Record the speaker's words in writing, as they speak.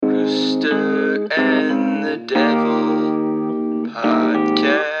Rooster and the Devil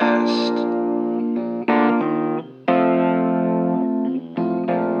podcast.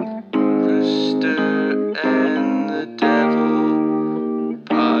 Rooster and the Devil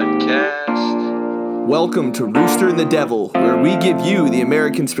podcast. Welcome to Rooster and the Devil, where we give you the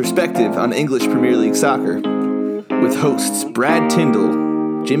American's perspective on English Premier League soccer, with hosts Brad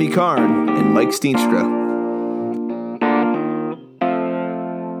Tyndall, Jimmy Carn, and Mike Steenstra.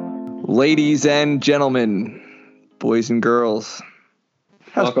 Ladies and gentlemen, boys and girls,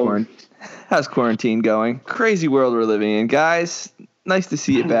 how's quarantine going? Crazy world we're living in. Guys, nice to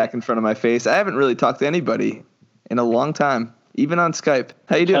see it back in front of my face. I haven't really talked to anybody in a long time, even on Skype.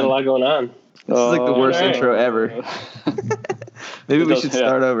 How you doing? Got a lot going on. This is like the worst intro ever. Maybe we should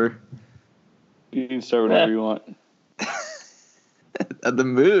start over. You can start whatever you want. The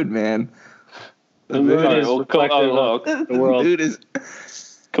mood, man. The mood is reflective of the world. The mood is...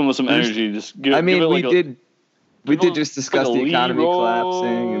 Come with some energy. Just give. We did just discuss the economy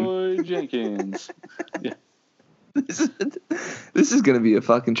collapsing. And Jenkins. Yeah. This is gonna be a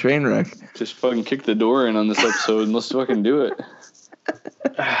fucking train wreck. Just fucking kick the door in on this episode and let's fucking do it.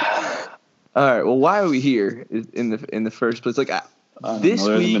 All right. Well, why are we here in the first place? Like this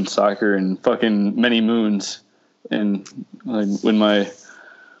week, week, been soccer and fucking many moons, and like when my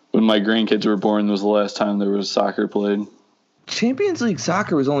grandkids were born was the last time there was soccer played. Champions League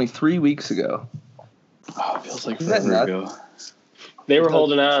soccer was only 3 weeks ago. Oh, it feels like forever ago. They were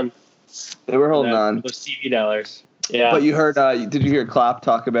holding on. They were holding on. Those TV dollars. Yeah. But you heard? Did you hear Klopp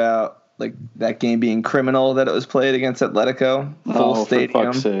talk about like that game being criminal that it was played against Atletico? Full stadium.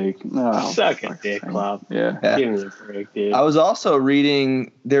 For fuck's sake! No, Suck it, dick, Klopp. Yeah. Give me a break, dude. I was also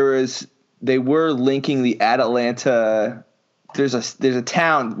reading they were linking the Atalanta. There's a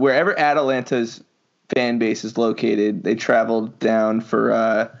town wherever Atalanta's fan base is located. They traveled down for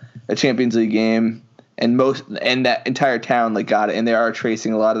a Champions League game, and that entire town like got it, and they are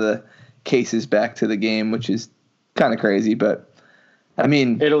tracing a lot of the cases back to the game, which is kind of crazy. But I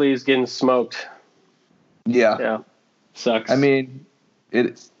mean, Italy's getting smoked. Yeah, sucks. I mean,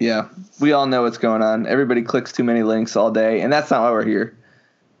 we all know what's going on. Everybody clicks too many links all day, and that's not why we're here.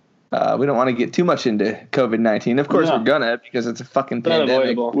 We don't want to get too much into COVID-19. Of course, we're gonna, because it's a fucking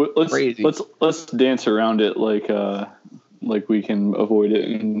pandemic. Crazy. Let's dance around it like we can avoid it,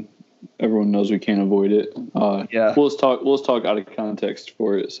 and everyone knows we can't avoid it. Yeah. Let's talk out of context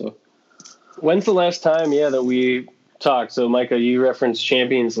for it. So, when's the last time? That we talked. So, Micah, you referenced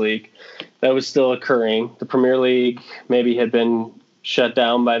Champions League. That was still occurring. The Premier League maybe had been shut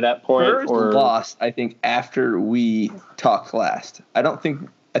down by that point, Spurs lost. I think after we talked last.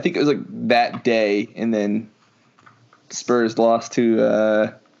 I think it was like that day, and then Spurs lost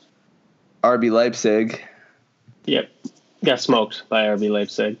to RB Leipzig. Yep. Got smoked by RB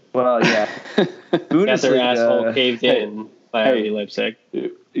Leipzig. Well, yeah. Got their asshole caved in by RB Leipzig.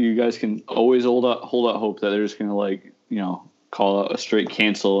 You guys can always hold out hope that they're just going to, call out a straight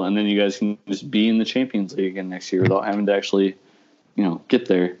cancel, and then you guys can just be in the Champions League again next year without having to actually, get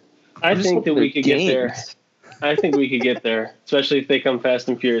there. I think that we could get there. I think we could get there, especially if they come fast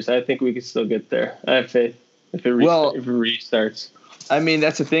and furious. I think we could still get there. I have faith if it restarts. I mean,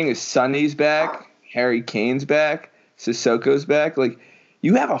 that's the thing is Sonny's back, Harry Kane's back, Sissoko's back. Like,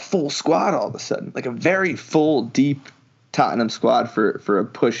 you have a full squad all of a sudden, like a very full, deep Tottenham squad for a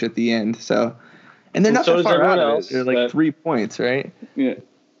push at the end. So, and they're not that far out of it. They're like 3 points, right? Yeah.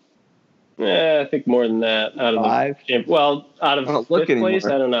 Yeah, I think more than that. Out of 5. Out of fifth place,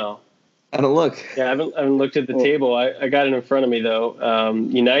 I don't know. I don't look. Yeah, I haven't looked at the table. I got it in front of me, though.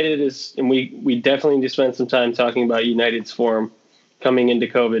 United is, and we definitely need to spend some time talking about United's form coming into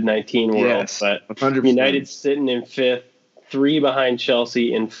COVID-19 world. Yes, but 100%. United's sitting in 5th, 3 behind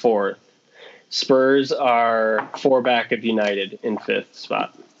Chelsea in 4th. Spurs are 4 back of United in 5th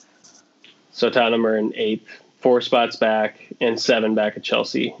spot. So Tottenham are in 8th, 4 spots back, and 7 back of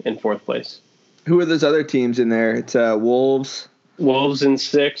Chelsea in 4th place. Who are those other teams in there? It's Wolves. Wolves in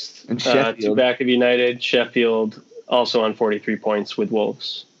 6th, and Sheffield. 2 back of United. Sheffield also on 43 points with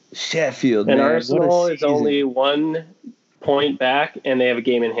Wolves. Sheffield, and man. Arsenal is only 1 point back, and they have a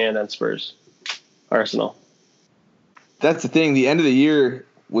game in hand on Spurs. Arsenal. That's the thing. The end of the year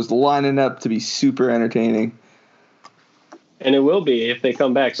was lining up to be super entertaining. And it will be if they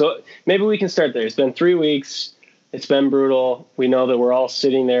come back. So maybe we can start there. It's been 3 weeks. It's been brutal. We know that we're all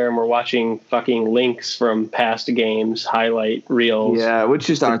sitting there and we're watching fucking links from past games, highlight reels. Yeah, which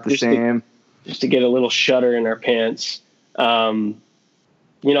just aren't the same. Just to get a little shudder in our pants. What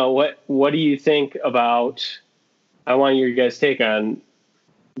do you think about, I want your guys' take on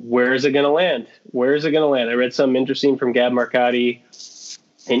where is it going to land? Where is it going to land? I read something interesting from Gab Marcotti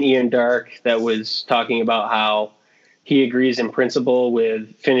and Ian Dark that was talking about how he agrees in principle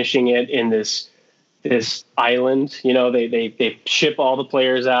with finishing it in this island. You know, they ship all the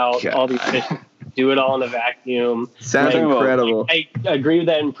players out, God. all the officials, do it all in a vacuum. Sounds Like, incredible. I agree with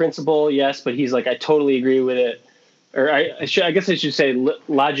that in principle, yes, but he's like, I totally agree with it. Or I guess I should say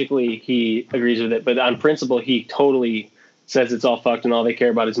logically he agrees with it, but on principle he totally says it's all fucked and all they care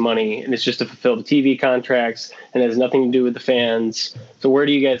about is money and it's just to fulfill the TV contracts and it has nothing to do with the fans. So where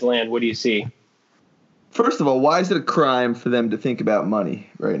do you guys land? What do you see? First of all, why is it a crime for them to think about money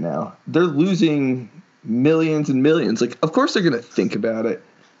right now? They're losing millions and millions. Like, of course they're going to think about it.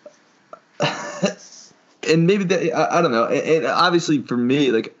 And maybe I don't know. And obviously for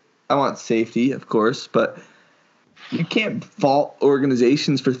me, like, I want safety, of course, but you can't fault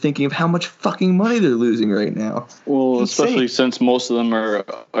organizations for thinking of how much fucking money they're losing right now. Well, It's especially insane. since most of them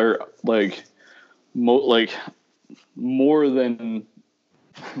are like more than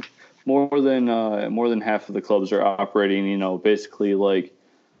half of the clubs are operating, you know, basically like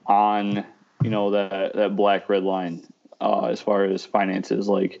on, you know, that black red line as far as finances.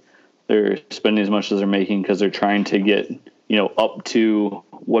 Like they're spending as much as they're making because they're trying to get, you know, up to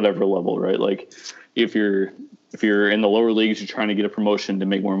whatever level, right? Like if you're in the lower leagues, you're trying to get a promotion to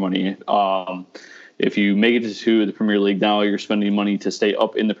make more money. If you make it to the Premier League, now you're spending money to stay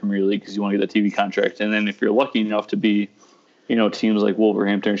up in the Premier League because you want to get that TV contract. And then if you're lucky enough to be, you know, teams like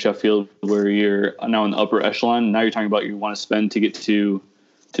Wolverhampton or Sheffield, where you're now in the upper echelon, now you're talking about you want to spend to get to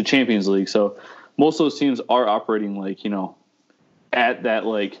Champions League. So most of those teams are operating like, you know, at that,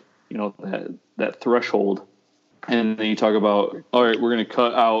 like, you know, that threshold. And then you talk about, all right, we're going to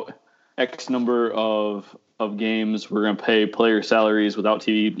cut out X number of games. We're going to pay player salaries without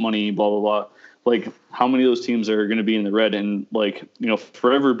TV money, blah, blah, blah. Like, how many of those teams are going to be in the red and, like, you know,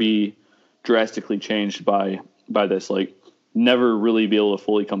 forever be drastically changed by this? Like, never really be able to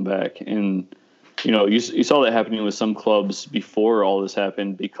fully come back. And, you know, you saw that happening with some clubs before all this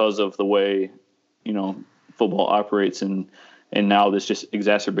happened because of the way, you know, football operates. And now this just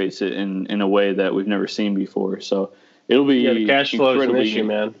exacerbates it in a way that we've never seen before. So it'll be The cash flow is an issue,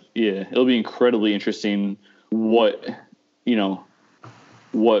 man. Yeah, it'll be incredibly interesting what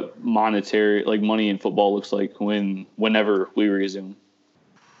monetary, like, money in football looks like whenever we resume.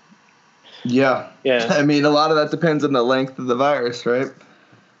 Yeah. Yeah. I mean, a lot of that depends on the length of the virus, right?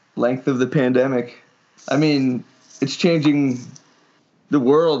 Length of the pandemic. I mean, it's changing. The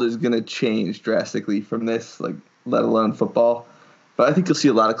world is going to change drastically from this, like, let alone football. But I think you'll see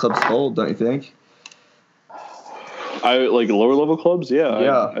a lot of clubs fold, don't you think? I like lower level clubs. Yeah.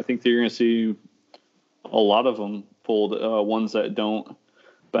 Yeah. I think that you're going to see a lot of them fold, ones that don't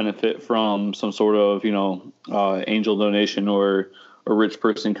benefit from some sort of, you know, angel donation or a rich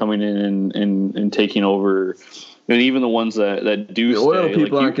person coming in and taking over. And even the ones that do The oil stay,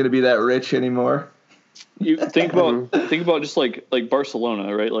 people like, aren't going to be that rich anymore. you think about just like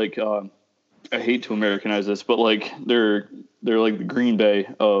Barcelona, right? Like, I hate to Americanize this, but like they're like the Green Bay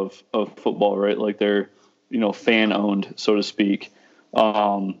of football, right? Like they're, you know, fan owned, so to speak.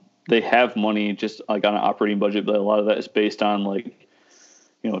 They have money just like on an operating budget, but a lot of that is based on, like,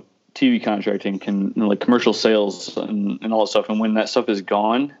 you know, TV contracting, like commercial sales and all that stuff. And when that stuff is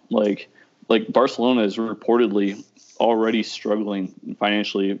gone, like Barcelona is reportedly already struggling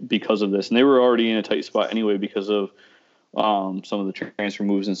financially because of this, and they were already in a tight spot anyway because of some of the transfer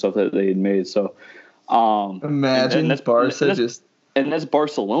moves and stuff that they had made. So Imagine that's Barca just. And that's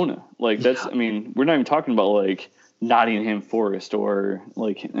Barcelona. Like, that's, I mean, we're not even talking about like Nottingham Forest or,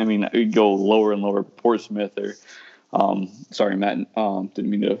 like, I mean, we go lower and lower, Portsmouth or, sorry, Matt, didn't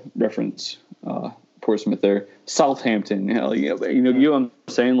mean to reference Portsmouth there. Southampton, you know, what I'm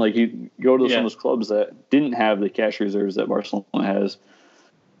saying? Like, you go to some of those clubs that didn't have the cash reserves that Barcelona has.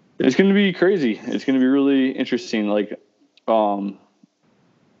 It's going to be crazy. It's going to be really interesting. Like,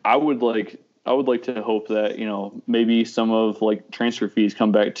 I would like to hope that, you know, maybe some of, like, transfer fees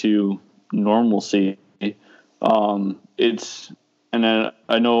come back to normalcy. And then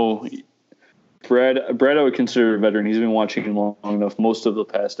I know Brad, I would consider a veteran. He's been watching long enough, most of the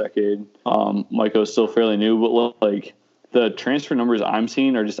past decade. Michael's still fairly new, but like the transfer numbers I'm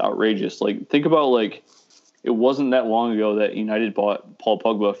seeing are just outrageous. Like, think about, like, it wasn't that long ago that United bought Paul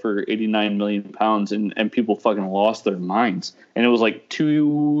Pogba for £89 million, and people fucking lost their minds. And it was like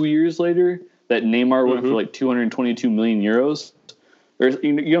 2 years later that Neymar went for like 222 million euros.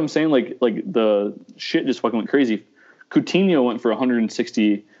 You know what I'm saying? Like the shit just fucking went crazy. Coutinho went for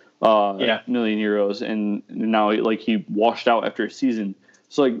 160 million euros, and now, like, he washed out after a season.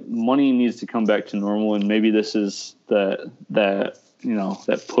 So, like, money needs to come back to normal, and maybe this is that you know,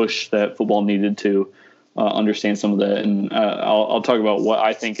 that push that football needed to understand some of that, and I'll talk about what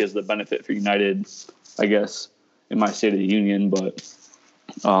I think is the benefit for United, I guess, in my State of the Union. But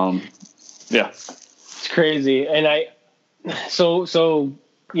yeah, it's crazy, and so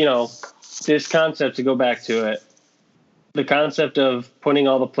this concept, to go back to it, the concept of putting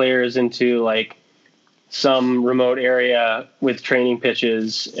all the players into like some remote area with training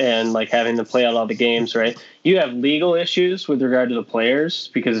pitches and like having them play out all the games, right? You have legal issues with regard to the players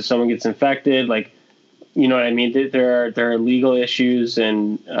because if someone gets infected, like, you know what I mean? There are legal issues,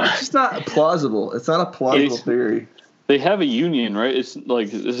 and it's just not plausible. It's not a plausible theory. They have a union, right? It's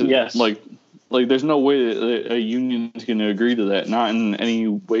like this is yes. like there's no way that a union is going to agree to that. Not in any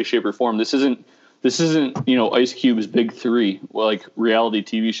way, shape, or form. This isn't Ice Cube's Big Three, like reality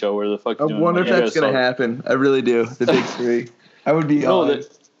TV show where the fuck. I wonder if that's going to happen. I really do. The Big Three. I would be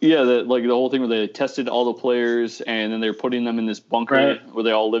honest. That like the whole thing where they tested all the players and then they're putting them in this bunker where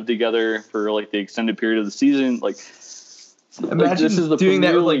they all live together for like the extended period of the season. Like, imagine this is the doing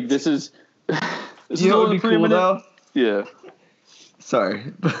Premier that. League. This is. You know what would be cool though? Yeah.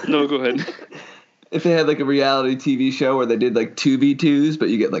 Sorry. No, go ahead. If they had like a reality TV show where they did like 2v2s, but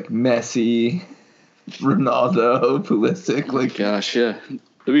you get like Messi, Ronaldo, Pulisic. Like, gosh, yeah, it'd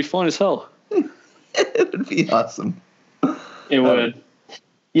be fun as hell. It would be awesome. It would.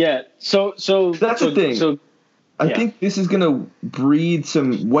 Yeah. So that's the thing. So I think this is going to breed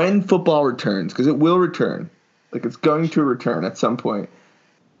some when football returns, because it will return. Like it's going to return at some point.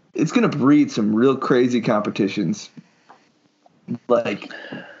 It's going to breed some real crazy competitions, like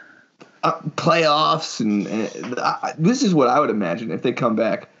playoffs, and this is what I would imagine if they come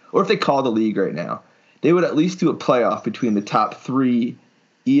back, or if they call the league right now. They would at least do a playoff between the top 3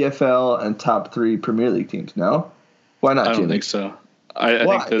 EFL and top 3 Premier League teams. No, why not? I don't Jimmy? think so. I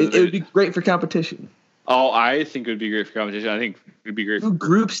Why? think It would be great for competition. Oh, I think it would be great for competition. I think it would be great for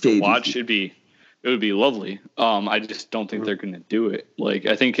group stages. Watch. It would be lovely. I just don't think they're going to do it. Like,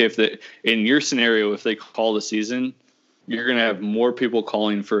 I think in your scenario, if they call the season, you're going to have more people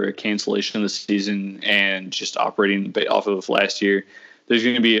calling for a cancellation of the season and just operating off of last year. There's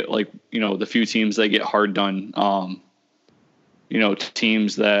going to be like, the few teams that get hard done.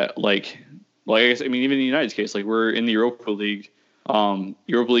 Teams that like I guess, I mean, even in the United's case, like we're in the Europa League.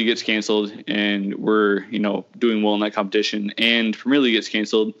 Europa League gets canceled and we're, doing well in that competition, and Premier League gets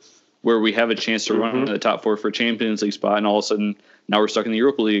canceled where we have a chance to run in the top 4 for a Champions League spot. And all of a sudden now we're stuck in the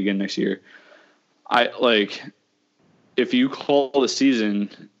Europa League again next year. If you call the season,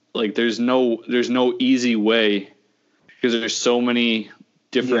 like there's no easy way, because there's so many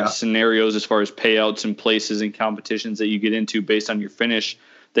different scenarios as far as payouts and places and competitions that you get into based on your finish,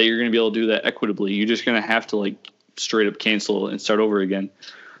 that you're going to be able to do that equitably. You're just going to have to like straight up cancel and start over again.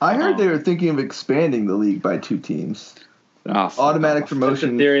 I heard they were thinking of expanding the league by 2 teams. Automatic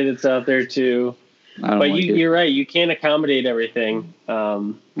promotion. That's a theory that's out there too. But you're right. You can't accommodate everything.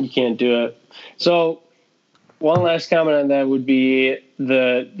 You can't do it. So one last comment on that would be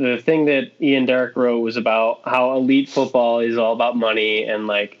the thing that Ian Dark wrote was about how elite football is all about money and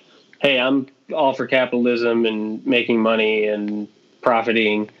like, hey, I'm all for capitalism and making money and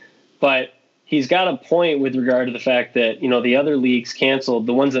profiting. But he's got a point with regard to the fact that, the other leagues canceled,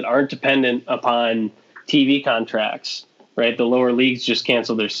 the ones that aren't dependent upon TV contracts, right? The lower leagues just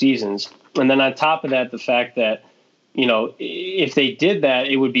canceled their seasons. And then on top of that, the fact that, if they did that,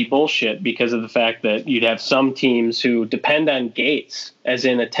 it would be bullshit because of the fact that you'd have some teams who depend on gates, as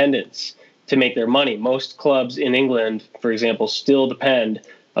in attendance, to make their money. Most clubs in England, for example, still depend.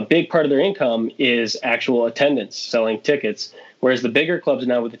 A big part of their income is actual attendance, selling tickets. Whereas the bigger clubs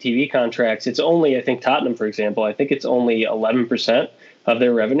now with the TV contracts, it's only, I think Tottenham, for example, I think it's only 11% of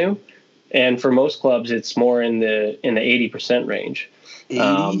their revenue. And for most clubs, it's more in the 80% range.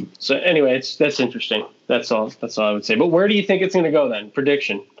 So anyway, that's interesting. That's all I would say. But where do you think it's going to go then?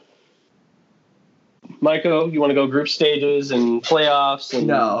 Prediction. Michael, you want to go group stages and playoffs? And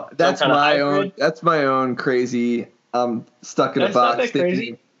no, that's my own. That's my own crazy. Stuck in a box. Not that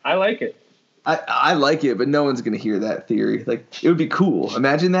crazy. I like it. I like it, but no one's going to hear that theory. Like, it would be cool.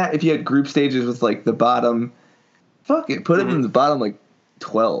 Imagine that if you had group stages with like the bottom. Fuck it, put it in the bottom like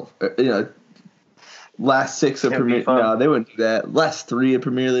 12. Last 6 of Premier League. No, they wouldn't do that. Last 3 of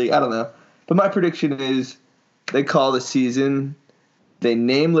Premier League. I don't know. But my prediction is they call the season. They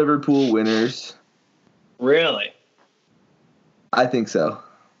name Liverpool winners. Really? I think so.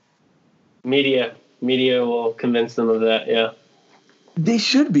 Media will convince them of that. Yeah. They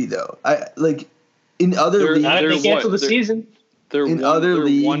should be though. In other leagues. They cancel the season. Other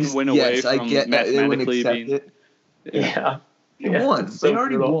leagues, one win away yes, from I get that they wouldn't accept being, it. Yeah. They won. They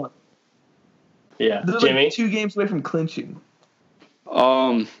already won. Yeah, they're Jimmy? like 2 games away from clinching.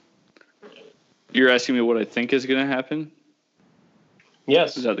 You're asking me what I think is going to happen?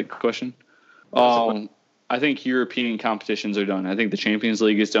 Yes. Is that the question? I think European competitions are done. I think the Champions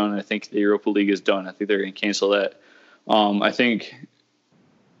League is done. I think the Europa League is done. I think they're going to cancel that. I think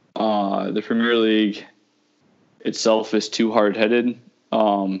the Premier League itself is too hard-headed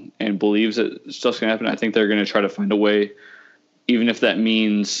and believes that stuff's going to happen. I think they're going to try to find a way, even if that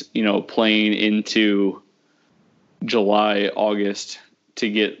means, playing into July, August to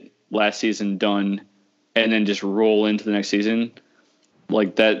get last season done and then just roll into the next season.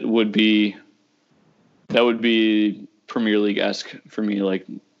 Like that would be Premier League-esque for me. Like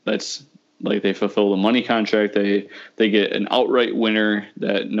that's like they fulfill the money contract. They get an outright winner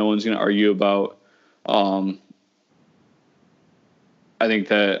that no one's going to argue about. I think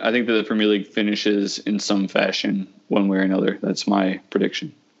that the Premier League finishes in some fashion one way or another. That's my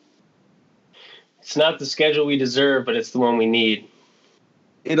prediction. It's not the schedule we deserve, but it's the one we need.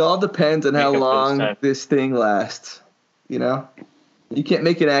 It all depends on how Make up for this long time. this thing lasts. You can't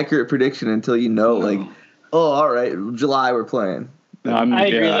make an accurate prediction until you know, all right, July we're playing. No, I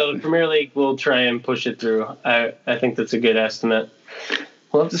agree, though. The Premier League will try and push it through. I think that's a good estimate.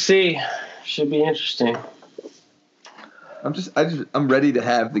 We'll have to see. Should be interesting. I'm ready to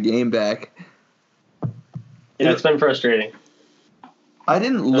have the game back. Yeah, it's been frustrating. I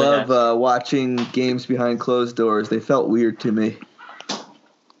didn't love watching games behind closed doors. They felt weird to me.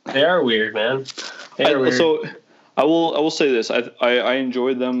 They are weird, man. They are weird. So I will say this. I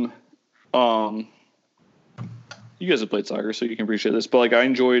enjoyed them. You guys have played soccer, so you can appreciate this. But I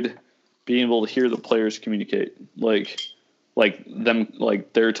enjoyed being able to hear the players communicate, like them,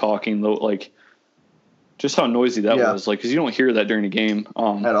 they're talking though, just how noisy that was, because you don't hear that during a game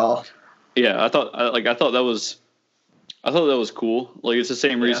At all. Yeah, I thought that was cool. It's the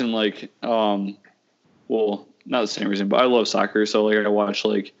same reason, well, not the same reason, but I love soccer, so I watch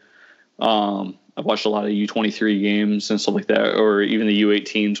I've watched a lot of U23 games and stuff like that, or even the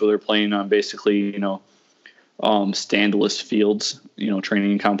U18s where they're playing on basically, standless fields,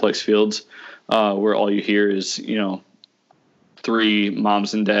 training complex fields, where all you hear is, 3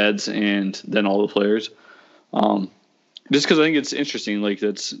 moms and dads and then all the players. Just because I think it's interesting,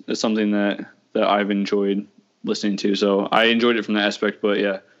 that's something that I've enjoyed listening to. So I enjoyed it from that aspect, but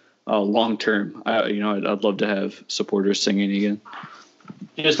yeah, long term, I'd love to have supporters singing again.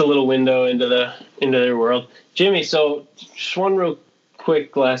 Just a little window into their world. Jimmy, so just one real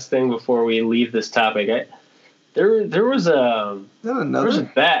quick last thing before we leave this topic. There was a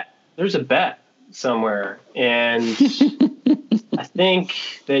bet. There's a bet somewhere, and I think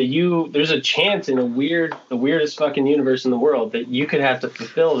that there's a chance in the weirdest fucking universe in the world that you could have to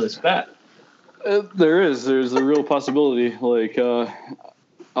fulfill this bet. There's a real possibility.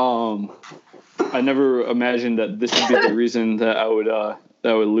 I never imagined that this would be the reason that I would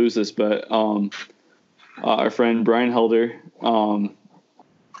lose this bet. Our friend Brian Helder, was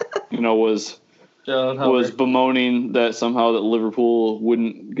bemoaning that somehow that Liverpool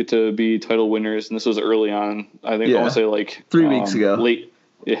wouldn't get to be title winners, and this was early on. I think I want to say 3 weeks ago. Late,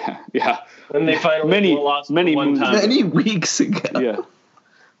 yeah. And they finally lost many one time. Many weeks ago. Yeah,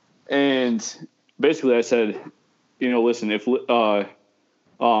 and basically I said, listen, if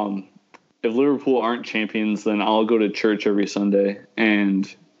Liverpool aren't champions, then I'll go to church every Sunday.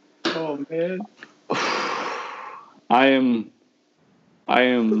 And oh man, I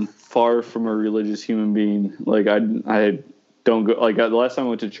am far from a religious human being. I don't go. The last time I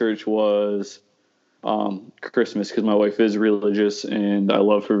went to church was Christmas, because my wife is religious and I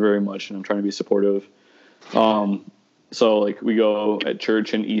love her very much, and I'm trying to be supportive. So we go at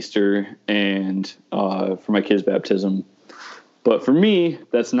church and Easter and for my kids' baptism. But for me,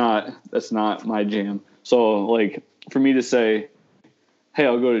 that's not my jam. So for me to say, hey,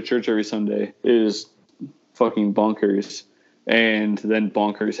 I'll go to church every Sunday is fucking bonkers. And then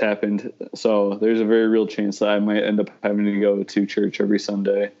bonkers happened. So there's a very real chance that I might end up having to go to church every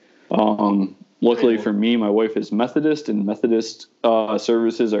Sunday. Luckily for me, my wife is Methodist, and Methodist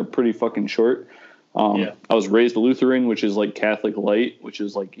services are pretty fucking short. I was raised Lutheran, which is Catholic light, which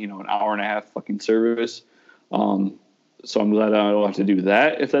is an hour and a half fucking service. So I'm glad I don't have to do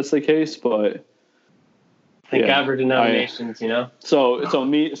that if that's the case. But thank God for denominations, So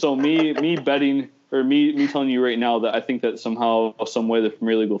me betting, or me telling you right now that I think that somehow, some way the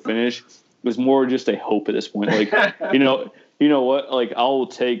Premier League will finish was more just a hope at this point. You know what? I will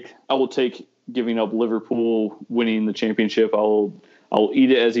take giving up Liverpool winning the championship. I'll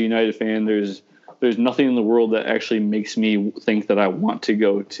eat it as a United fan. There's nothing in the world that actually makes me think that I want to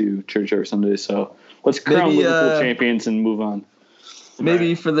go to church every Sunday. So let's crown Liverpool champions and move on.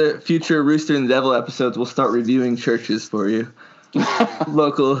 Maybe for the future Rooster and the Devil episodes, we'll start reviewing churches for you.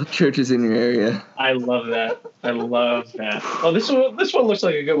 local churches in your area. I love that. I love that. Oh, this one looks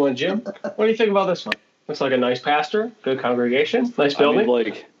like a good one, Jim. What do you think about this one? Looks like a nice pastor, good congregation, nice building.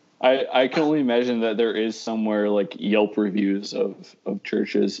 I mean, I can only imagine that there is somewhere like Yelp reviews of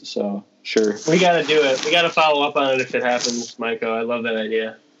churches. So sure, we got to do it. We got to follow up on it if it happens, Maiko. I love that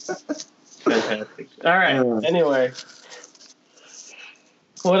idea. Fantastic. All right. Anyway,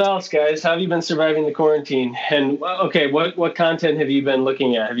 what else, guys? How have you been surviving the quarantine? And okay, what content have you been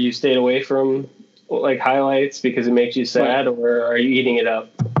looking at? Have you stayed away from like highlights because it makes you sad, or are you eating it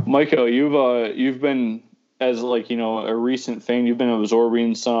up? Maiko, you've been, as like, you know, a recent thing, you've been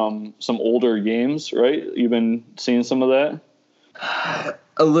absorbing some older games, right? You've been seeing some of that?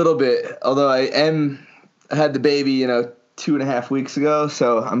 A little bit, although I had the baby, 2.5 weeks ago,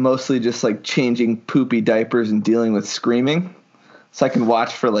 so I'm mostly just like changing poopy diapers and dealing with screaming, so I can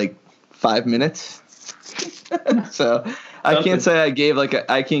watch for like 5 minutes. So I can't say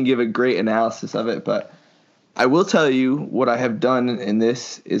I can give a great analysis of it, but I will tell you what I have done in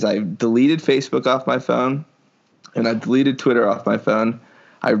this is I've deleted Facebook off my phone, and I deleted Twitter off my phone.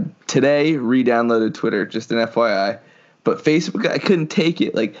 I today re-downloaded Twitter, just an FYI. But Facebook, I couldn't take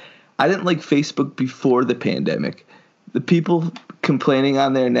it. Like, I didn't like Facebook before the pandemic. The people complaining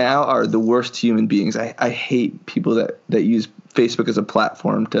on there now are the worst human beings. I hate people that use Facebook as a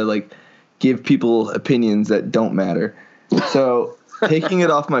platform to, like, give people opinions that don't matter. So taking it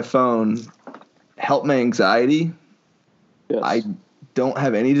off my phone helped my anxiety. Yes. I don't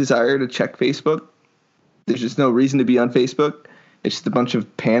have any desire to check Facebook. There's just no reason to be on Facebook. It's just a bunch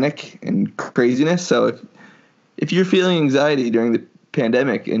of panic and craziness. So if you're feeling anxiety during the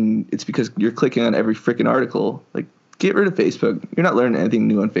pandemic and it's because you're clicking on every freaking article, like, get rid of Facebook. You're not learning anything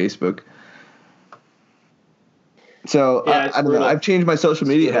new on Facebook. So Yeah, I don't know. I've changed my social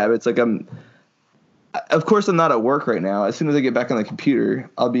media habits. Like, of course I'm not at work right now. As soon as I get back on the computer,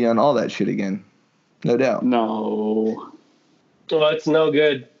 I'll be on all that shit again. No doubt. No. Well, it's no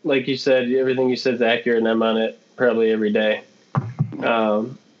good. Like you said, everything you said is accurate, and I'm on it probably every day.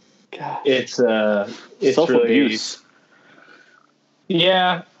 It's self-abuse. Really,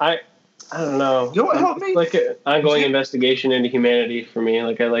 yeah, I don't know. You know what helped me? Like an ongoing investigation into humanity for me.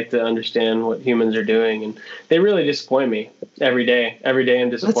 Like, I like to understand what humans are doing, and they really disappoint me every day. Every day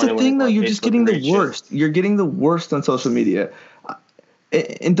I'm disappointed. That's the thing, though. You're just getting the worst. You're getting the worst on social media.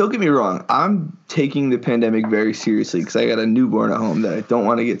 And don't get me wrong, I'm taking the pandemic very seriously because I got a newborn at home that I don't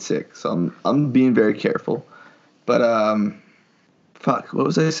want to get sick. So I'm being very careful. But fuck, what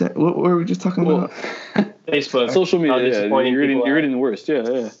was I saying? What were we just talking about? Facebook, social media. Yeah, you're getting the worst.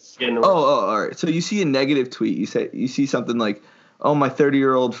 Yeah. All right. So you see a negative tweet. You see something like, "Oh, my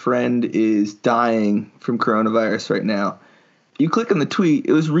 30-year-old friend is dying from coronavirus right now." You click on the tweet,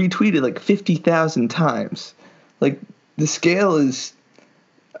 it was retweeted like 50,000 times. Like, the scale is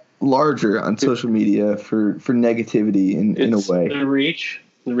larger on social media for negativity in a way. The reach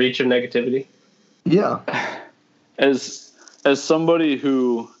of negativity. Yeah. As somebody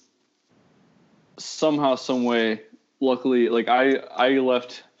who somehow, some way, luckily, like I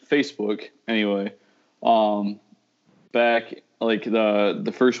left Facebook anyway, back like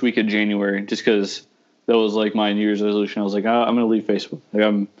the first week of January, just because that was like my New Year's resolution. I was like, I'm gonna leave Facebook.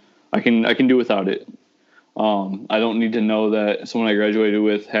 Like, I can do without it. I don't need to know that someone I graduated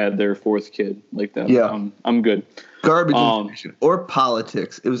with had their 4th kid like that. Yeah. I'm good. Garbage information or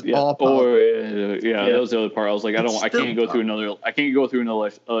politics. It was all politics. That was the other part. I was like, I can't go through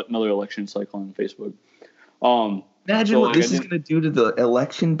another election cycle on Facebook. Imagine what this is going to do to the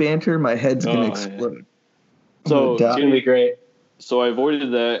election banter. My head's going to explode. So it's going to be great. So I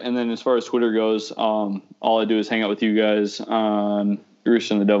avoided that, and then as far as Twitter goes, all I do is hang out with you guys on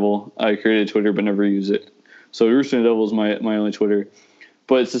Rooster and the Devil. I created Twitter but never use it. So Rooster and the Devil is my only Twitter.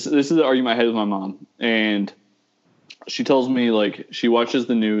 But this is the argument I had with my mom, and she tells me, like, she watches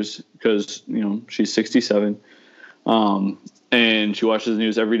the news because, she's 67, and she watches the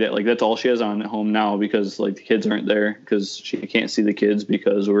news every day. Like, that's all she has on at home now because, like, the kids aren't there because she can't see the kids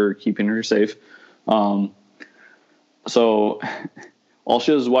because we're keeping her safe. So all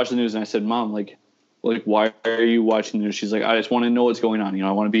she does is watch the news, and I said, Mom, like why are you watching the news? She's like, I just want to know what's going on.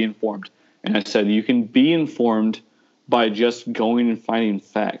 I want to be informed. And I said, you can be informed by just going and finding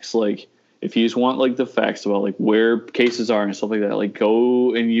facts. Like, if you just want, like, the facts about, like, where cases are and stuff like that, like,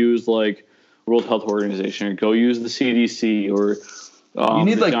 go and use, like, World Health Organization, or go use the CDC, or you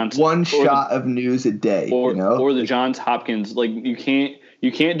need like one shot of news a day, or the Johns Hopkins. Like, you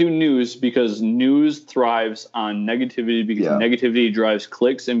can't do news because news thrives on negativity because negativity drives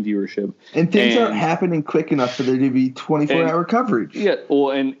clicks and viewership. And things aren't happening quick enough for there to be 24-hour coverage. Yeah,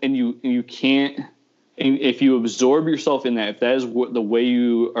 well, and you can't And if you absorb yourself in that, if that is the way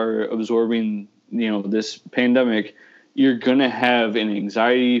you are absorbing, this pandemic, you're gonna have an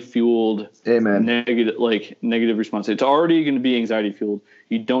anxiety-fueled, negative response. It's already going to be anxiety-fueled.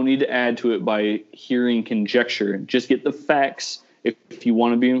 You don't need to add to it by hearing conjecture. Just get the facts. If you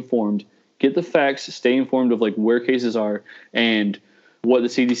want to be informed, get the facts. Stay informed of where cases are and what the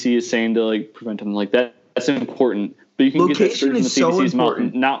CDC is saying to prevent them. That's important. But you can get that straight from the CDC's mouth.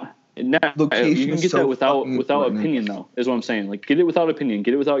 You can get that without opinion, though, is what I'm saying. Get it without opinion.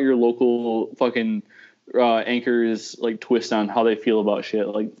 Get it without your local fucking anchors twist on how they feel about shit.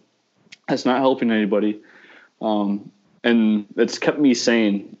 That's not helping anybody. And it's kept me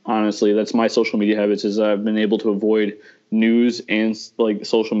sane, honestly. That's my social media habits, is I've been able to avoid news and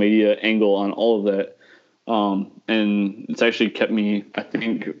social media angle on all of that. And it's actually kept me, I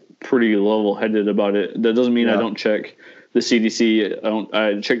think, pretty level-headed about it. That doesn't mean I don't check the CDC.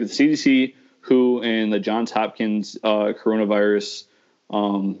 I check the CDC, WHO, and the Johns Hopkins coronavirus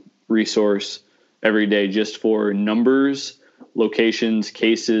resource every day, just for numbers, locations,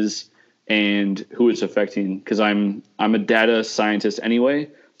 cases, and who it's affecting. Because I'm a data scientist anyway.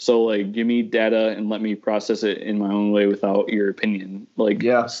 So give me data and let me process it in my own way without your opinion,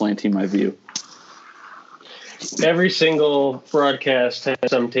 slanting my view. Every single broadcast has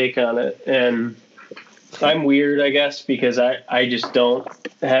some take on it, and I'm weird, I guess, because I just don't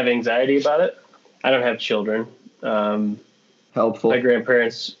have anxiety about it. I don't have children. Helpful. My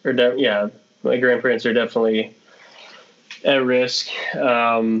grandparents are definitely at risk.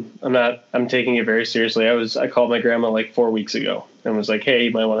 I'm taking it very seriously. I called my grandma 4 weeks ago and was like, hey,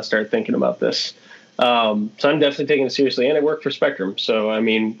 you might want to start thinking about this. So I'm definitely taking it seriously, and I work for Spectrum. So, I'm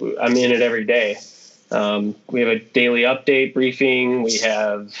in it every day. We have a daily update briefing. We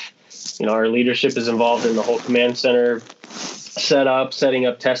have, our leadership is involved in the whole command center setting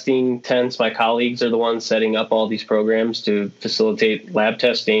up testing tents. My colleagues are the ones setting up all these programs to facilitate lab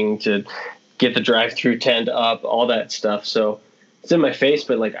testing, to get the drive-through tent up, all that stuff. So it's in my face,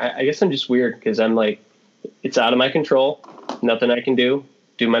 but I guess I'm just weird because I'm it's out of my control. Nothing I can do.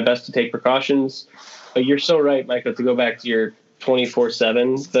 Do my best to take precautions. But you're so right, Michael, to go back to your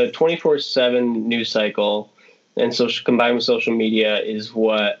 24/7, the 24/7 news cycle and combined with social media is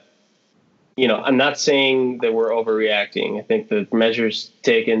what, I'm not saying that we're overreacting. I think the measures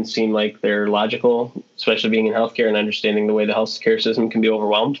taken seem like they're logical, especially being in healthcare and understanding the way the healthcare system can be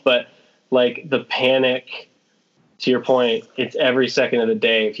overwhelmed. But the panic, to your point, it's every second of the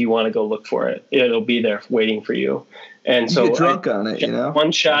day. If you want to go look for it, it'll be there waiting for you. And you get drunk on it,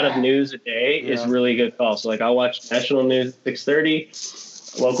 One shot of news a day is really good call. So I'll watch national news at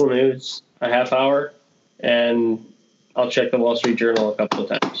 6:30, local news a half hour, and I'll check the Wall Street Journal a couple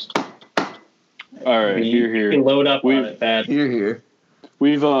of times. All right, here. You can load up on it bad. Here.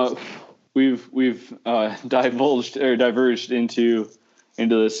 We've divulged or diverged into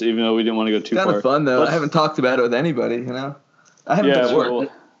this, even though we didn't want to go too far. Kind of fun though. I haven't talked about it with anybody. I haven't been at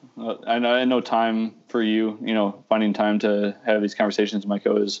work. I know time for you. Finding time to have these conversations,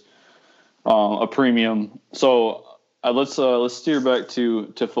 Michael, is a premium. So let's steer back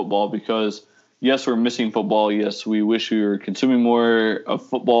to football, because yes, we're missing football. Yes, we wish we were consuming more of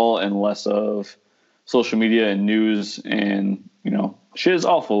football and less of social media and news, and shit is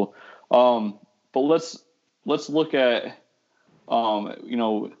awful. But let's look at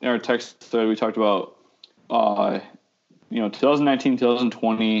in our text thread we talked about 2019,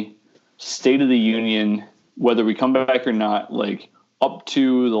 2020 State of the Union, whether we come back or not, up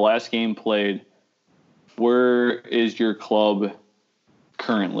to the last game played, where is your club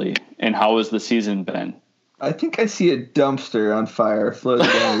currently, and how has the season been? I think I see a dumpster on fire floating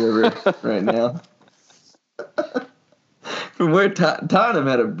down the river right now. From where Tottenham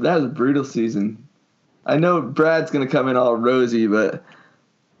that was a brutal season. I know Brad's going to come in all rosy, but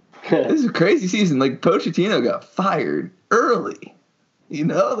this is a crazy season. Pochettino got fired early.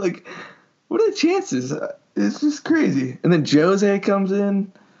 What are the chances? It's just crazy. And then Jose comes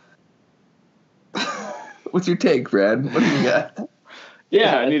in. What's your take, Brad? What do you got?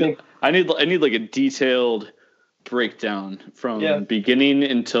 Yeah, I need a detailed breakdown from beginning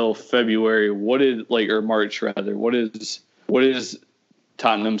until February. Or March rather. What is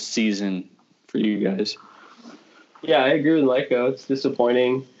Tottenham's season for you guys? Yeah, I agree with Michael. It's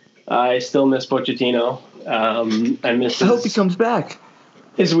disappointing. I still miss Pochettino. I hope he comes back.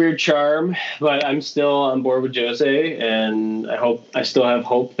 His weird charm, but I'm still on board with Jose, and I still have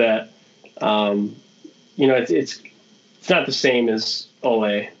hope that it's not the same as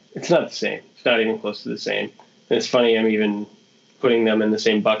Ole. It's not the same. It's not even close to the same. And it's funny I'm even putting them in the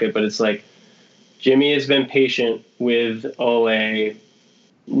same bucket, but it's Jimmy has been patient with Ole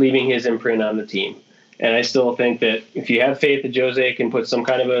leaving his imprint on the team. And I still think that if you have faith that Jose can put some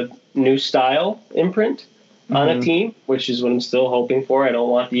kind of a new style imprint on a team, which is what I'm still hoping for. I don't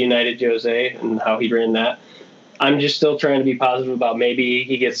want the United Jose and how he ran that. I'm just still trying to be positive about maybe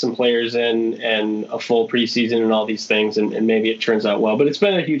he gets some players in and a full preseason and all these things, and maybe it turns out well. But it's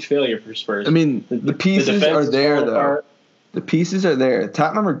been a huge failure for Spurs. I mean, the pieces are there, though. The pieces are there.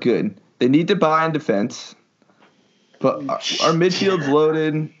 Tottenham are good. They need to buy on defense. But our midfield's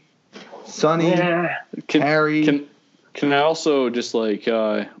loaded. Sonny, Harry. Can I also just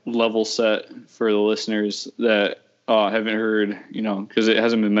level set for the listeners that haven't heard, because it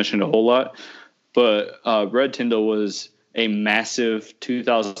hasn't been mentioned a whole lot, but Brad Tyndall was a massive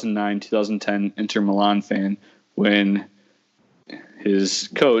 2009-2010 Inter Milan fan when his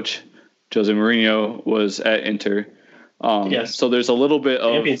coach, Jose Mourinho, was at Inter. Yes. So there's a little bit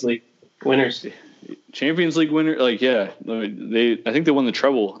of Champions League winners. Champions League winner, I think they won the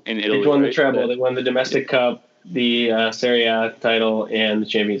treble in Italy. They won the right? treble. They won the domestic cup, the Serie A title, and the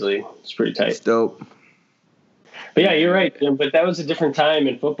Champions League. It's pretty tight. It's dope. But yeah, you're right. But that was a different time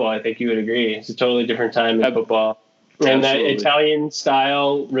in football. I think you would agree. It's a totally different time in football. And that Italian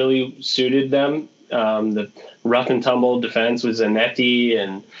style really suited them. The rough and tumble defense was Zanetti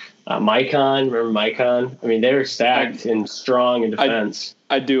and Maicon. Remember Maicon? I mean, they were stacked and strong in defense.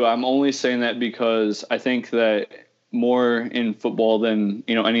 I do. I'm only saying that because I think that more in football than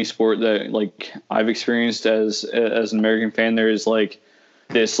any sport that I've experienced as an American fan, there is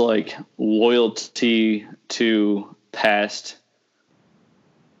this loyalty to past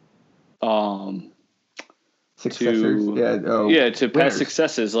successors. To past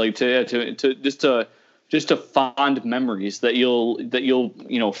successes, just to fond memories that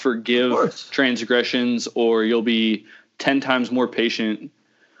you'll forgive transgressions, or you'll be 10 times more patient.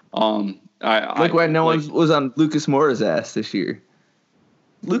 When no one was on Lucas Moura's ass this year.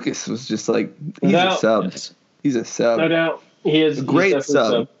 Lucas was just he's a sub. Yes. He's a sub. No doubt. He is a great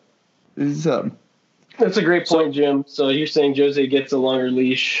sub. He's a sub. That's a great point, Jim. So you're saying Jose gets a longer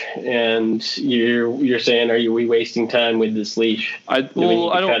leash, and you're saying, are we wasting time with this leash? I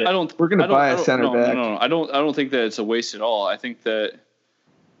don't. We're gonna buy a center back. No. I don't think that it's a waste at all. I think that,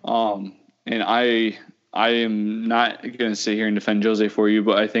 and I am not going to sit here and defend Jose for you,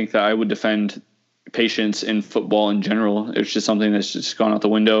 but I think that I would defend patience in football in general. It's just something that's just gone out the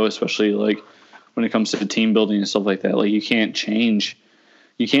window, especially when it comes to team building and stuff like that. You can't change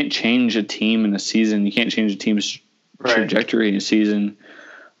a team in a season. You can't change a team's trajectory in a season.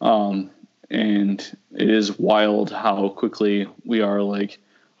 And it is wild how quickly we are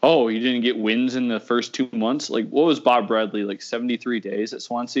you didn't get wins in the first 2 months. What was Bob Bradley, 73 days at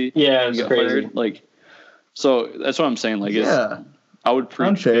Swansea? Yeah, it was crazy. Fired? So that's what I'm saying. I would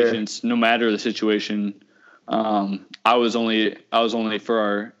preach patience no matter the situation. I was only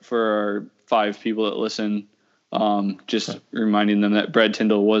for our 5 people that listen, just reminding them that Brad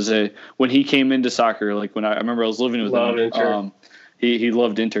Tyndall was when he came into soccer, when I remember I was living with him, Inter. He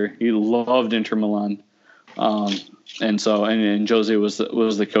loved Inter. He loved Inter Milan. And Jose was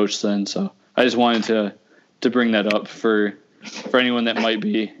the coach then. So I just wanted to bring that up for anyone that might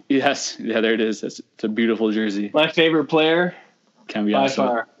be. Yes. Yeah, there it is. It's a beautiful jersey. My favorite player, Cambiasso. by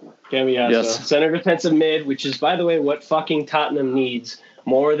far. Cambiasso. Yes. Center defensive mid, which is, by the way, what fucking Tottenham needs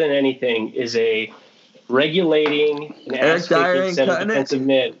more than anything, is a regulating and ass-kicking center defensive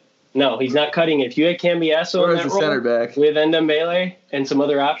mid. No, he's not cutting it. If you had Cambiasso in that role center back with Ndombele and some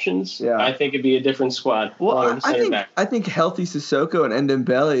other options, I think it'd be a different squad. Well, I think healthy Sissoko and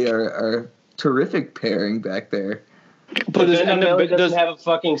Ndombele are terrific pairing back there. But Ndombele doesn't have a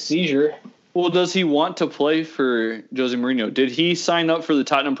fucking seizure. Well, does he want to play for Jose Mourinho? Did he sign up for the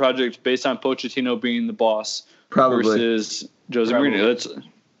Tottenham project based on Pochettino being the boss versus Jose Mourinho?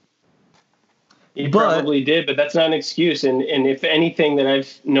 He probably did, but that's not an excuse. And if anything that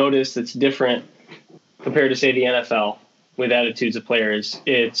I've noticed that's different compared to, say, the NFL with attitudes of players,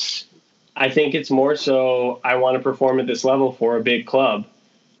 I think it's more so I want to perform at this level for a big club.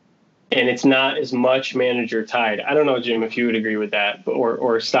 And it's not as much manager tied. I don't know, Jim, if you would agree with that,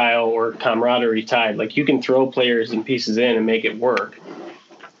 or style or camaraderie tied. You can throw players and pieces in and make it work.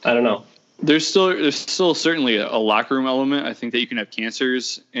 I don't know. There's still certainly a locker room element. I think that you can have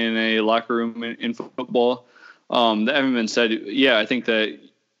cancers in a locker room in football. That haven't been said. Yeah, I think that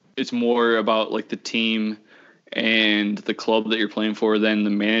it's more about the team and the club that you're playing for than the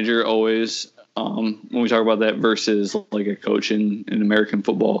manager always. When we talk about that versus a coach in American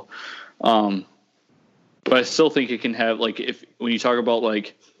football. But I still think it can have when you talk about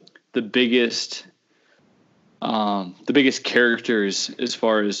the biggest characters as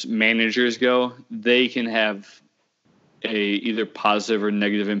far as managers go, they can have a either positive or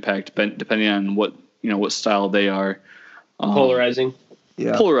negative impact depending on what what style they are. Polarizing.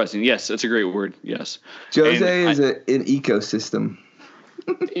 Yeah. Polarizing. Yes, that's a great word. Yes. Jose And is an ecosystem.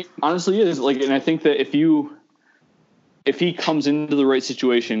 It honestly is, and I think that if he comes into the right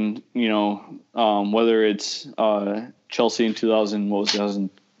situation, whether it's Chelsea in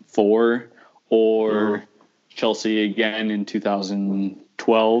 2004 or Chelsea again in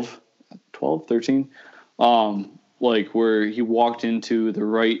 2012, 13, where he walked into the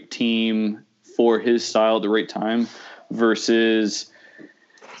right team for his style at the right time versus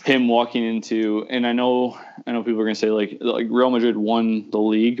him walking into, and I know people are going to say like Real Madrid won the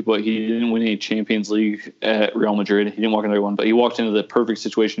league, but he didn't win any Champions League at Real Madrid. He didn't walk into one, but he walked into the perfect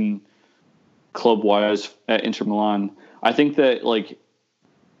situation club wise at Inter Milan. I think that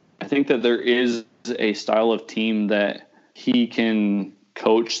there is a style of team that he can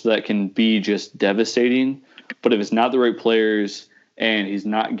coach that can be just devastating, but if it's not the right players and he's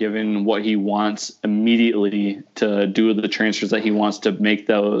not given what he wants immediately to do the transfers that he wants to make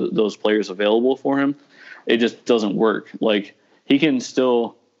those players available for him, it just doesn't work. Like, he can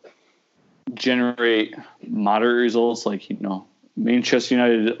still generate moderate results. Manchester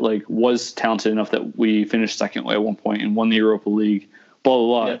United was talented enough that we finished second at one point and won the Europa League, blah, blah,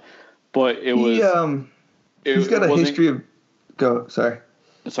 blah. Yeah. But he's got a history of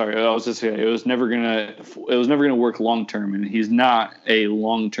Sorry, I was just saying it was never gonna work long term, and he's not a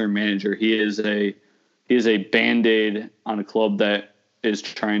long term manager. He is a Band-Aid on a club that is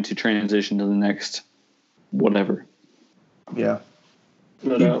trying to transition to the next whatever. Yeah.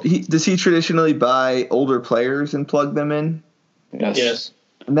 No doubt. Does he traditionally buy older players and plug them in? Yes.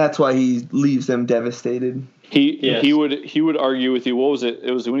 And that's why he leaves them devastated. He would argue with you. What was it? It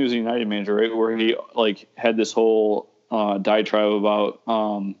was when he was a United manager, right? Where he had this whole diatribe about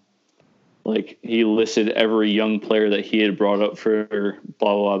he listed every young player that he had brought up for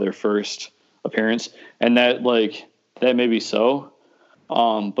blah blah their first appearance, and that may be so,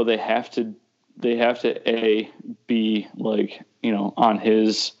 but they have to be on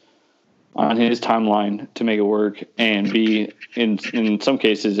his timeline to make it work, and be in some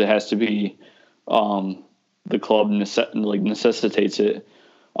cases it has to be the club necessitates it.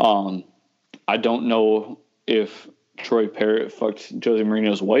 I don't know if Troy Parrott fucked Jose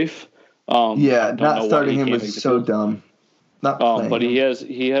Mourinho's wife. Not starting him was so dumb. But he has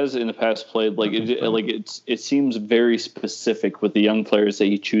in the past played it seems very specific with the young players that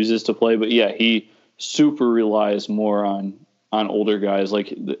he chooses to play. But yeah, he super relies more on older guys.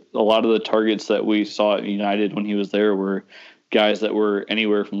 A lot of the targets that we saw at United when he was there were guys that were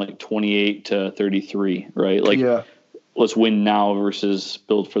anywhere from 28 to 33, right? Let's win now versus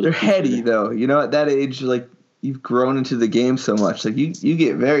build for the future. They're heady though. At that age, you've grown into the game so much. You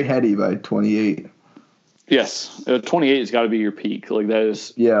get very heady by 28. Yes, 28 has got to be your peak. That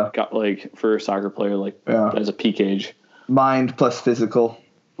is got for a soccer player that's a peak age. Mind plus physical.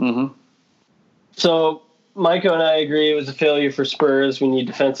 Mm-hmm. So Micah and I agree it was a failure for Spurs. We need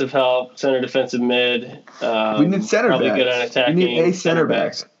defensive help, center defensive mid. We need center backs. Probably good on attacking. We need a center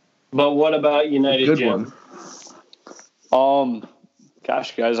back. But what about United? Good Jim? one.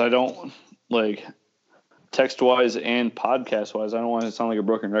 Gosh, guys, I don't text-wise and podcast-wise, I don't want to sound like a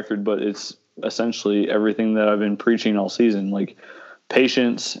broken record, but it's essentially everything that I've been preaching all season,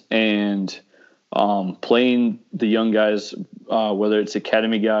 patience and playing the young guys, whether it's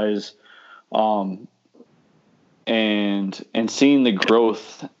academy guys, and seeing the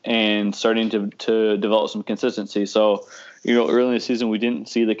growth and starting to develop some consistency. So, early in the season, we didn't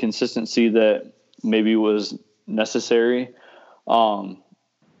see the consistency that maybe was necessary.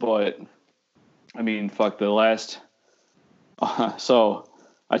 But I mean, fuck the last. So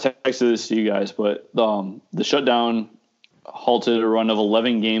I texted this to you guys, but the shutdown halted a run of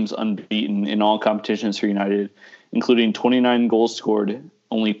 11 games unbeaten in all competitions for United, including 29 goals scored,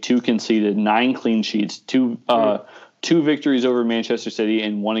 only 2 conceded, 9 clean sheets, 2 victories over Manchester City,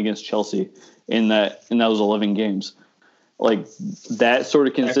 and 1 against Chelsea in those 11 games. That sort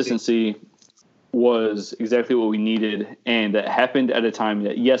of consistency was exactly what we needed, and that happened at a time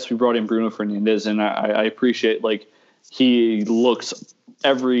that, yes, we brought in Bruno Fernandes, and I appreciate he looks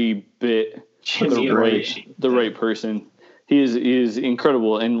every bit the right person. He is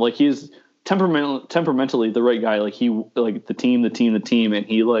incredible, and he's temperamentally the right guy. The team, and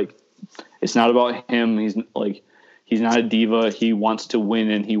he it's not about him. He's not a diva. He wants to win,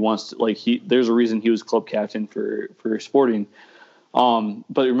 and he wants to there's a reason he was club captain for Sporting. But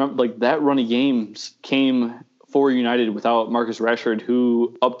remember, that run of games came for United without Marcus Rashford,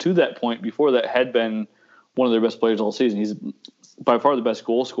 who up to that point before that had been one of their best players all season. He's by far the best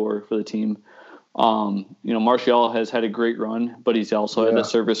goal scorer for the team. Martial has had a great run, but he's also had that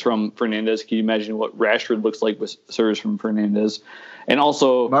service from Fernandez. Can you imagine what Rashford looks like with service from Fernandez? And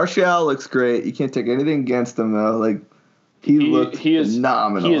also, Martial looks great. You can't take anything against him though. Like he is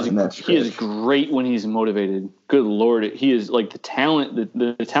phenomenal in that stretch. He is great when he's motivated. Good Lord, he is like the talent.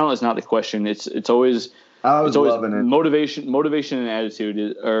 The talent is not the question. It's always. I was loving it. Motivation and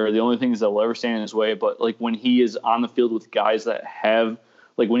attitude are the only things that will ever stand in his way. But like when he is on the field with guys that have,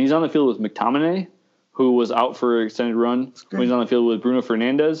 like when he's on the field with McTominay, who was out for an extended run, when he's on the field with Bruno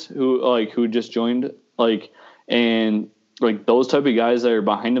Fernandes, who just joined, and those type of guys that are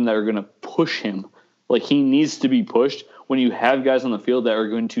behind him that are going to push him. Like he needs to be pushed. When you have guys on the field that are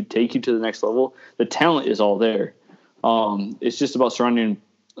going to take you to the next level, the talent is all there. It's just about surrounding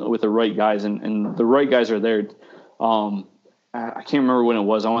with the right guys, and the right guys are there. I can't remember when it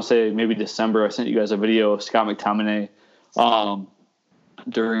was. I want to say maybe December. I sent you guys a video of Scott McTominay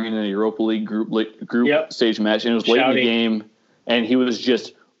during the Europa League group stage match, and it was late in the game, and he was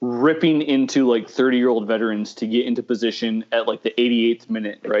just ripping into 30-year-old veterans to get into position at the 88th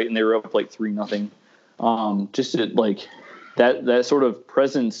minute, right? And they were up 3-0. That sort of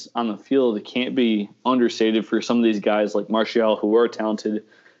presence on the field can't be understated for some of these guys like Martial, who are talented,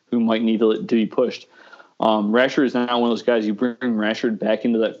 who might need to be pushed. Rashford is not one of those guys. You bring Rashford back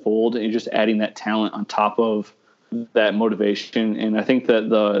into that fold, and you're just adding that talent on top of that motivation. And I think that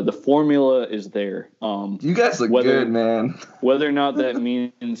the formula is there. You guys look good, man. Whether or not that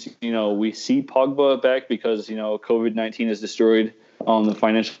means, we see Pogba back because, COVID-19 has destroyed the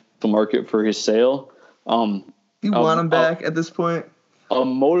financial market for his sale. You want him back at this point? A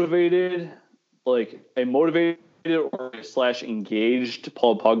motivated or / engaged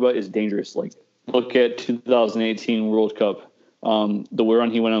Paul Pogba is dangerous. Look at 2018 World Cup, the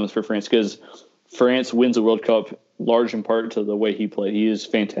run he went on for France, because France wins the World Cup large in part to the way he played. He is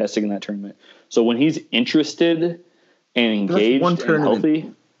fantastic in that tournament. So when he's interested and engaged and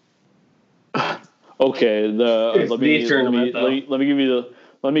healthy, okay. Let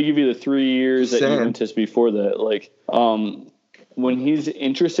me give you the 3 years at Juventus before that. When he's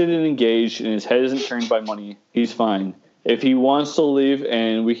interested and engaged and his head isn't turned by money, he's fine. If he wants to leave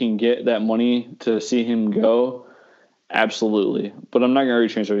and we can get that money to see him go, absolutely. But I'm not going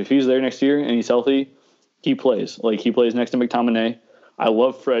to retransfer. If he's there next year and he's healthy, he plays. He plays next to McTominay. I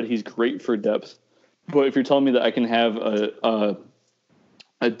love Fred. He's great for depth. But if you're telling me that I can have a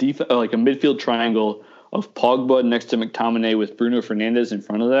midfield triangle of Pogba next to McTominay with Bruno Fernandes in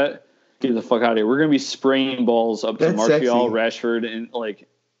front of that, get the fuck out of here. We're going to be spraying balls up to Martial, Rashford, and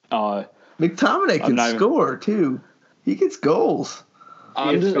McTominay can score too. He gets goals.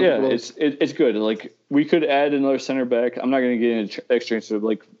 It's good. We could add another center back. I'm not going to get into extra.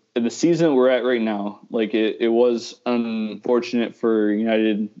 The season we're at right now, it was unfortunate for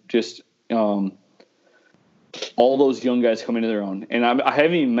United. Just all those young guys coming to their own, and I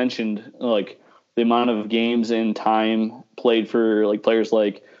haven't even mentioned the amount of games and time played for players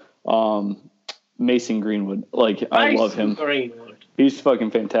like Mason Greenwood. I love him. He's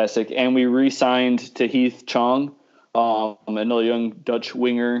fucking fantastic. And we re-signed to Heath Chong, another young Dutch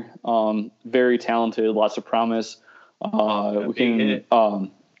winger, very talented, lots of promise. It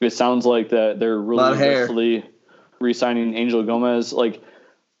sounds like that they're really aggressively re-signing Angel Gomez.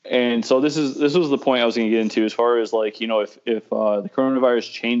 And so this was the point I was going to get into as far as if the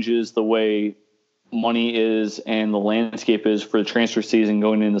coronavirus changes the way money is and the landscape is for the transfer season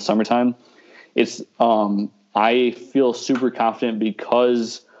going into the summertime, it's I feel super confident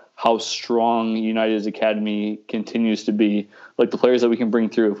because how strong United's academy continues to be. The players that we can bring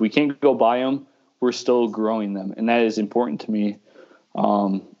through, if we can't go buy them, we're still growing them, and that is important to me.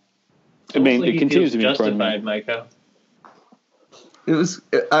 It continues to be justified, Micah.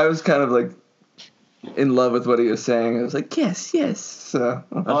 I was kind of in love with what he was saying. I was like, yes. So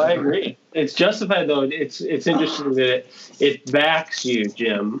I agree. It's justified, though. It's interesting that it backs you,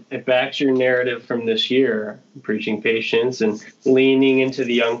 Jim. It backs your narrative from this year, preaching patience and leaning into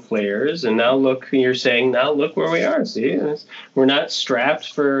the young players. And now look where we are. See, we're not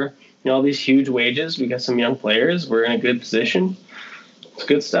strapped for all these huge wages. We got some young players. We're in a good position. It's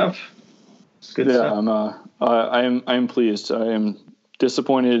good stuff. I'm pleased. I am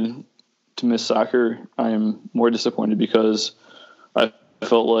disappointed to miss soccer. I am more disappointed because I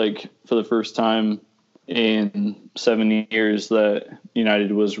felt like for the first time in 7 years that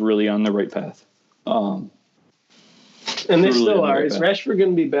United was really on the right path. And they still are. Is Rashford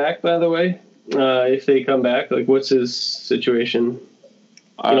going to be back, by the way? If they come back, what's his situation?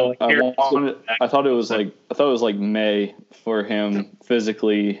 I thought it was May for him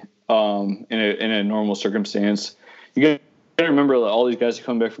physically in a normal circumstance. You got to remember that all these guys are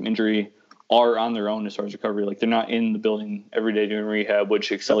coming back from injury. are on their own as far as recovery. Like they're not in the building every day doing rehab,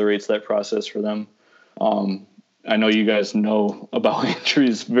 which accelerates that process for them. I know you guys know about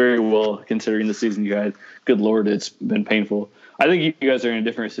injuries very well, considering the season you had. Good Lord, it's been painful. I think you guys are in a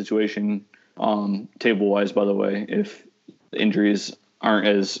different situation, table-wise, by the way, if the injuries aren't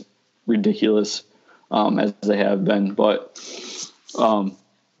as ridiculous as they have been. But,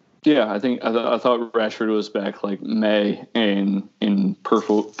 yeah, I thought Rashford was back like May and in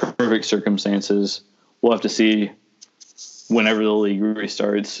perfect circumstances. We'll have to see whenever the league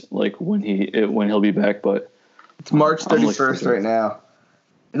restarts, like when he'll be back. But it's March 31st right now.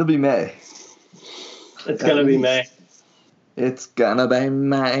 It'll be May. It's gonna be May. It's gonna be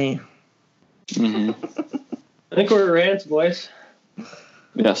May. Mm-hmm. I think we're at rants, boys.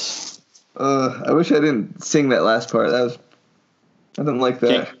 Yes. I wish I didn't sing that last part. I didn't like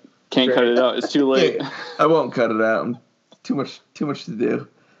that. Can't cut it out. It's too late. I won't cut it out. Too much to do.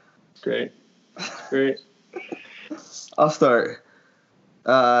 Great. I'll start.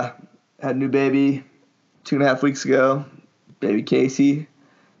 Had a new baby 2.5 weeks ago. Baby Casey.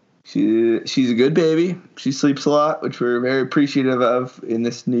 She's a good baby. She sleeps a lot, which we're very appreciative of in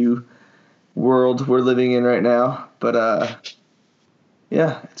this new world we're living in right now. But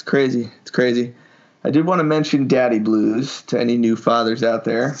yeah, it's crazy. It's crazy. I did want to mention daddy blues to any new fathers out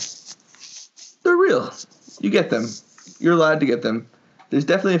there. They're real. You get them. You're allowed to get them. There's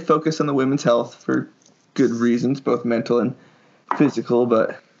definitely a focus on the women's health for good reasons, both mental and physical,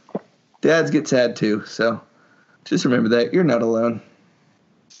 but dads get sad too. So just remember that. You're not alone.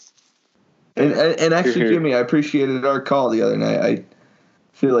 And actually, Jimmy, I appreciated our call the other night. I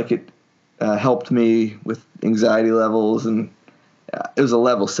feel like it helped me with anxiety levels, and it was a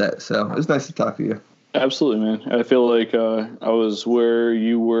level set. So it was nice to talk to you. Absolutely, man. I feel like I was where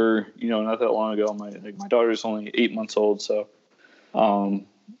you were, not that long ago. My daughter's only 8 months old, so I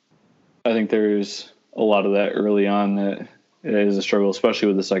think there's a lot of that early on that it is a struggle, especially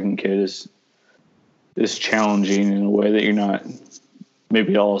with the second kid. Is challenging in a way that you're not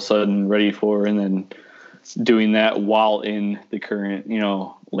maybe all of a sudden ready for, and then doing that while in the current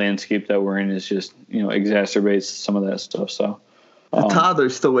landscape that we're in is just exacerbates some of that stuff. So. The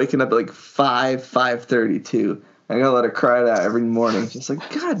toddler's still waking up at like 5:30 too. I gotta let her cry it out every morning. Just like,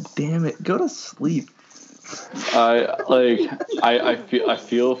 God damn it, go to sleep. I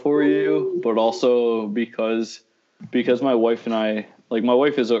feel for you, but also because my wife and I, like, my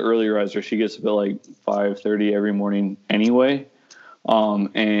wife is an early riser. She gets up at like 5:30 every morning anyway.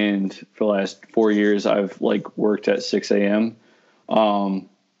 And for the last 4 years, I've like worked at 6 a.m.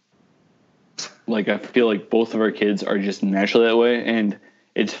 Like, I feel like both of our kids are just naturally that way, and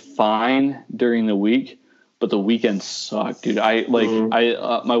it's fine during the week, but the weekends suck, dude.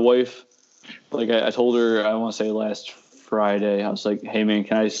 My wife, like, I told her, I want to say last Friday, I was like, hey man,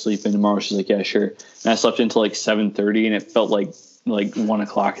 can I sleep in tomorrow? She's like, yeah, sure. And I slept until like 7:30, and it felt like 1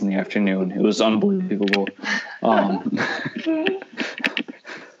 o'clock in the afternoon. It was unbelievable.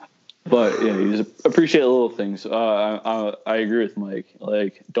 But yeah, you just appreciate little things. I agree with Mike.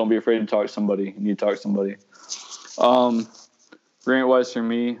 Like, don't be afraid to talk to somebody. You need to talk to somebody. Rant wise for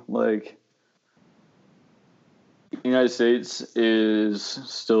me, like, the United States is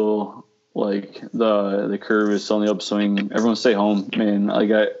still like the curve is still on the upswing. Everyone stay home, man.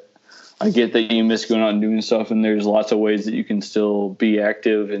 Like, I get that you miss going out and doing stuff, and there's lots of ways that you can still be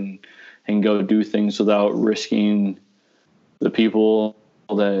active and go do things without risking the people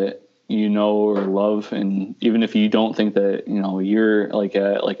that you know or love. And even if you don't think that you're like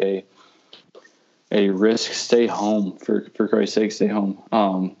a risk, stay home. For Christ's sake, stay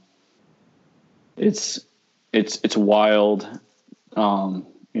home. It's wild.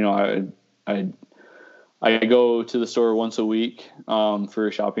 I go to the store once a week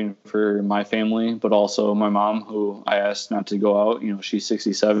for shopping for my family, but also my mom, who I asked not to go out. She's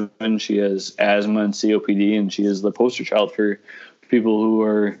 67. She has asthma and COPD, and she is the poster child for people who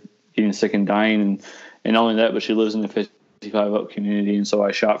are getting sick and dying. And not only that, but she lives in the 55 up community, and so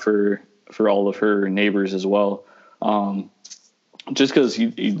I shop for all of her neighbors as well. Just because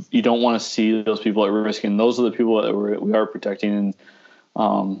you don't want to see those people at risk, and those are the people that we are protecting.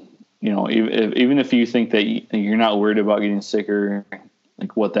 And even if you think that you're not worried about getting sick or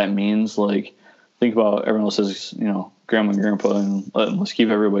like what that means, like, think about everyone else's, grandma and grandpa, and let's keep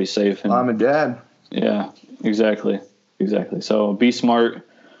everybody safe. And Mom and dad. Yeah, exactly. So be smart.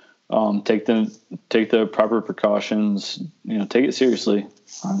 Take the proper precautions. Take it seriously.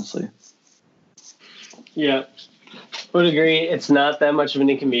 Honestly. Yeah, would agree. It's not that much of an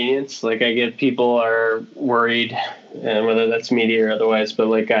inconvenience. Like, I get people are worried, and whether that's media or otherwise, but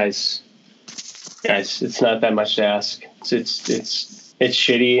like, guys, it's not that much to ask. It's It's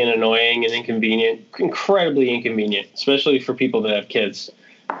shitty and annoying and inconvenient, incredibly inconvenient, especially for people that have kids.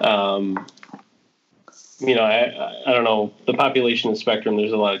 You know, I don't know, the population spectrum,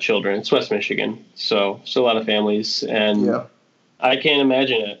 there's a lot of children. It's West Michigan, so a lot of families, and Yeah. I can't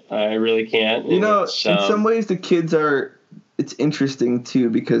imagine it. I really can't. You know, It's, in some ways the kids are, it's interesting too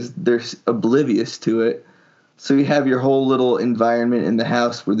because they're oblivious to it. So you have your whole little environment in the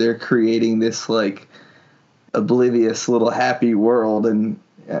house where they're creating this like oblivious little happy world, and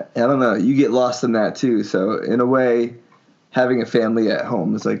I don't know, you get lost in that too. So in a way, having a family at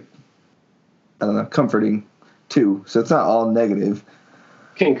home is like, I don't know, comforting too. So it's not all negative.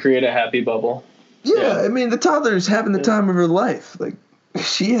 can create a happy bubble. Yeah, I mean, the toddler's having the time of her life. Like,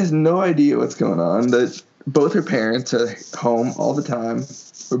 she has no idea what's going on. Both her parents are home all the time.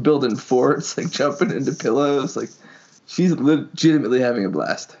 We're building forts, like jumping into pillows. Like, she's legitimately having a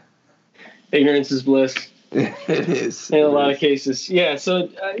blast. Ignorance is bliss. It is. In a lot of cases. Yeah, so,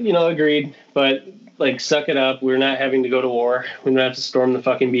 agreed. But, like, suck it up. We're not having to go to war. We don't have to storm the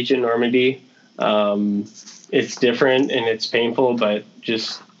fucking beach in Normandy. It's different and it's painful, but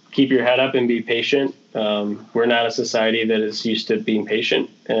just keep your head up and be patient. We're not a society that is used to being patient.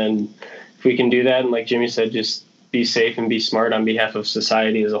 And if we can do that, and like Jimmy said, just be safe and be smart on behalf of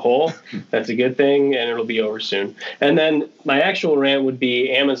society as a whole, that's a good thing, and it'll be over soon. And then my actual rant would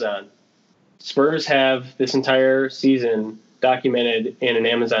be Amazon. Spurs have this entire season documented in an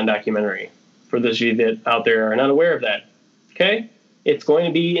Amazon documentary. For those of you that out there are not aware of that, okay? It's going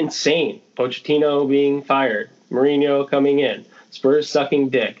to be insane. Pochettino being fired, Mourinho coming in, Spurs sucking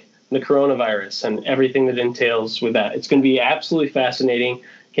dick, the coronavirus, and everything that entails with that. It's going to be absolutely fascinating.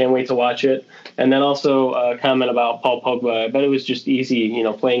 Can't wait to watch it. And then also a comment about Paul Pogba. I bet it was just easy,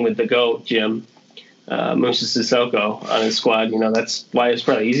 playing with the GOAT, Jim, Moussa Sissoko on his squad. That's why it's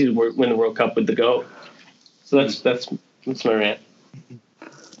probably easy to win the World Cup with the GOAT. So that's my rant.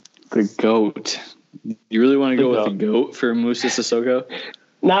 The GOAT. You really want to go with the GOAT for Moussa Sissoko?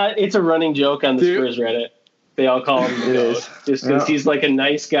 It's a running joke on the Spurs Reddit. They all call him the GOAT just because he's like a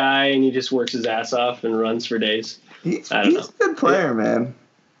nice guy and he just works his ass off and runs for days. He's a good player, man.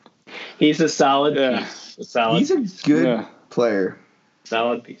 He's a solid piece. He's a good player.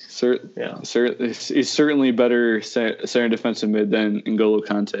 Solid piece. He's certainly better center defensive mid than N'Golo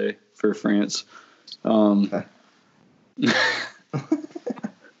Kante for France.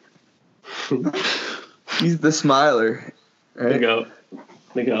 He's the smiler, right? The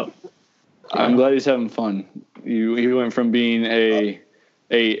GOAT. I'm glad he's having fun. He went from being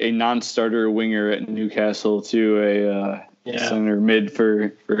a non-starter winger at Newcastle to a center mid for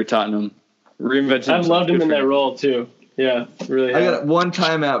Tottenham. Reinvented. I've loved him in that role too. Yeah, really. I got one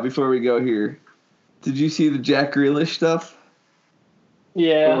timeout before we go here. Did you see the Jack Grealish stuff?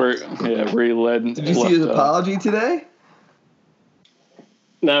 Yeah. Where he led. Did you see his apology today?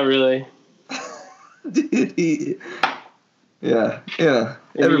 Not really. Dude,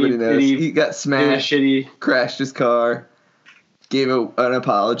 everybody knows. He got smashed, crashed his car, gave an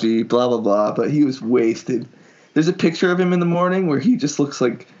apology, blah, blah, blah, but he was wasted. There's a picture of him in the morning where he just looks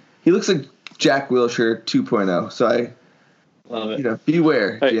like Jack Wilshere 2.0. So I love it.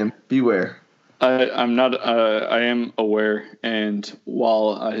 Beware, Jim. Beware. I am aware, and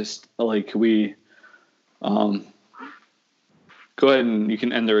while we go ahead and you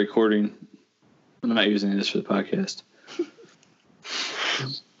can end the recording. I'm not using this for the podcast.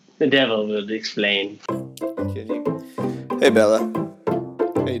 The devil will explain. Hey, Bella.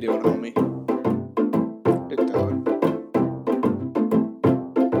 How you doing, homie?